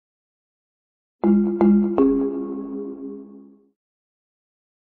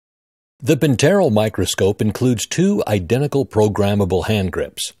The PENTERO microscope includes two identical programmable hand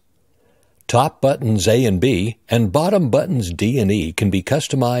grips. Top buttons A and B and bottom buttons D and E can be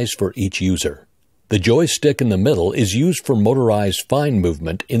customized for each user. The joystick in the middle is used for motorized fine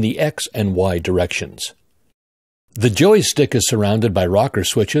movement in the X and Y directions. The joystick is surrounded by rocker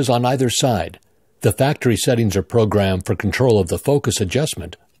switches on either side. The factory settings are programmed for control of the focus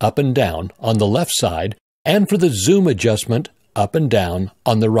adjustment, up and down, on the left side, and for the zoom adjustment, up and down,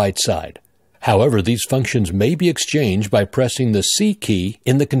 on the right side. However, these functions may be exchanged by pressing the C key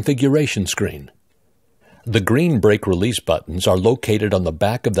in the configuration screen. The green brake release buttons are located on the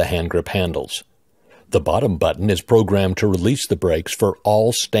back of the hand grip handles. The bottom button is programmed to release the brakes for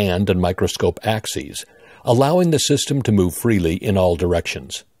all stand and microscope axes, allowing the system to move freely in all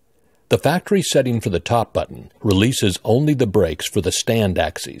directions. The factory setting for the top button releases only the brakes for the stand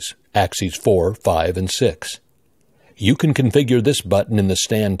axes, axes 4, 5, and 6. You can configure this button in the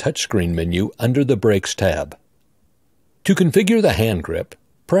Stand touchscreen menu under the Brakes tab. To configure the hand grip,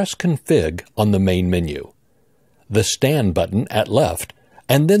 press Config on the main menu, the Stand button at left,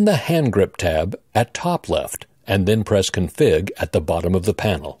 and then the Hand Grip tab at top left, and then press Config at the bottom of the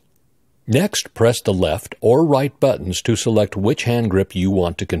panel. Next, press the left or right buttons to select which hand grip you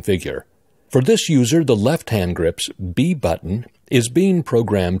want to configure. For this user, the left hand grip's B button is being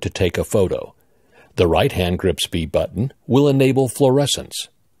programmed to take a photo. The right hand grip's B button will enable fluorescence.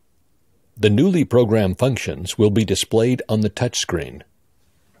 The newly programmed functions will be displayed on the touchscreen.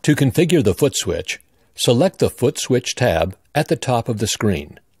 To configure the foot switch, select the Foot Switch tab at the top of the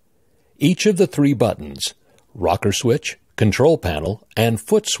screen. Each of the three buttons, Rocker Switch, Control Panel, and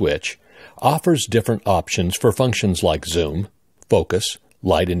Foot Switch, offers different options for functions like zoom, focus,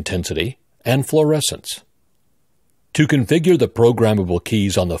 light intensity, and fluorescence. To configure the programmable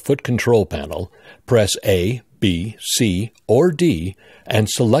keys on the foot control panel, press A, B, C, or D and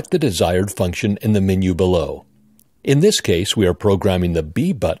select the desired function in the menu below. In this case, we are programming the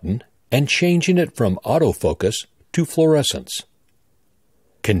B button and changing it from autofocus to fluorescence.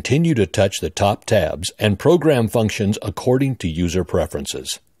 Continue to touch the top tabs and program functions according to user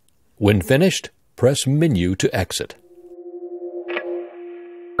preferences. When finished, press Menu to exit.